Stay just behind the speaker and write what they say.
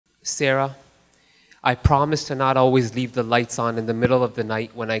Sarah, I promise to not always leave the lights on in the middle of the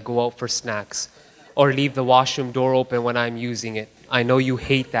night when I go out for snacks, or leave the washroom door open when I'm using it. I know you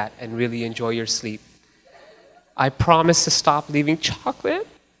hate that and really enjoy your sleep. I promise to stop leaving chocolate.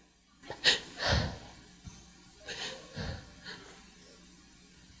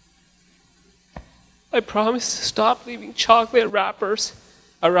 I promise to stop leaving chocolate wrappers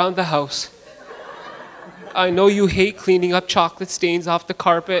around the house. I know you hate cleaning up chocolate stains off the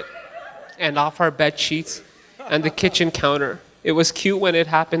carpet and off our bed sheets and the kitchen counter. It was cute when it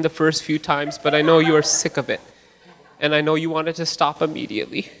happened the first few times, but I know you are sick of it. And I know you wanted to stop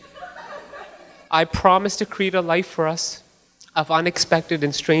immediately. I promise to create a life for us of unexpected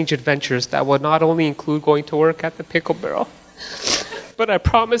and strange adventures that will not only include going to work at the Pickle Barrel, but I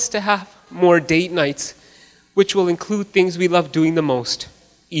promise to have more date nights, which will include things we love doing the most,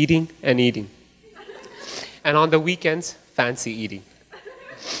 eating and eating. And on the weekends, fancy eating.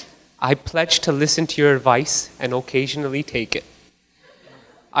 I pledge to listen to your advice and occasionally take it.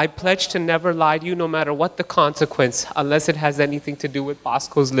 I pledge to never lie to you no matter what the consequence, unless it has anything to do with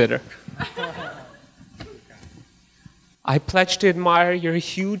Bosco's litter. I pledge to admire your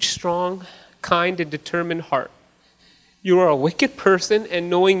huge, strong, kind, and determined heart. You are a wicked person, and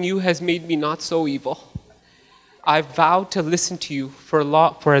knowing you has made me not so evil. I vow to listen to you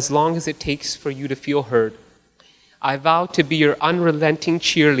for as long as it takes for you to feel heard. I vow to be your unrelenting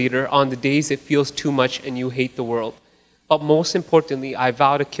cheerleader on the days it feels too much and you hate the world. But most importantly, I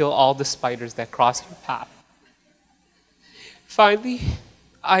vow to kill all the spiders that cross your path. Finally,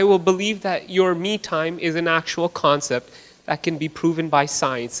 I will believe that your me time is an actual concept that can be proven by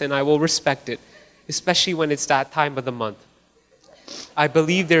science, and I will respect it, especially when it's that time of the month. I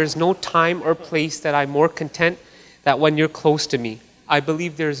believe there is no time or place that I'm more content than when you're close to me. I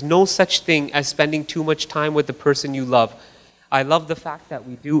believe there is no such thing as spending too much time with the person you love. I love the fact that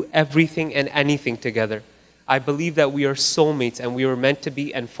we do everything and anything together. I believe that we are soulmates and we were meant to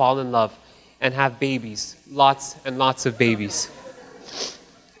be and fall in love and have babies, lots and lots of babies.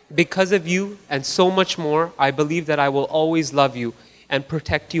 Because of you and so much more, I believe that I will always love you and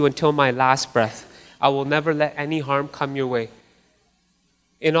protect you until my last breath. I will never let any harm come your way.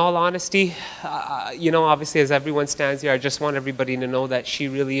 In all honesty, obviously as everyone stands here, I just want everybody to know that she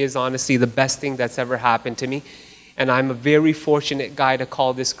really is honestly the best thing that's ever happened to me. And I'm a very fortunate guy to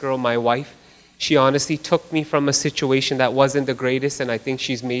call this girl my wife. She honestly took me from a situation that wasn't the greatest, and I think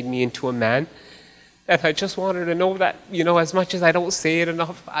she's made me into a man. And I just want her to know that, as much as I don't say it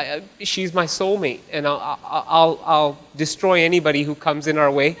enough, she's my soulmate. And I'll destroy anybody who comes in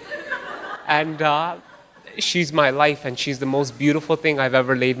our way. And she's my life, and she's the most beautiful thing I've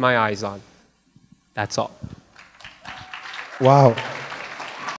ever laid my eyes on. That's all. Wow.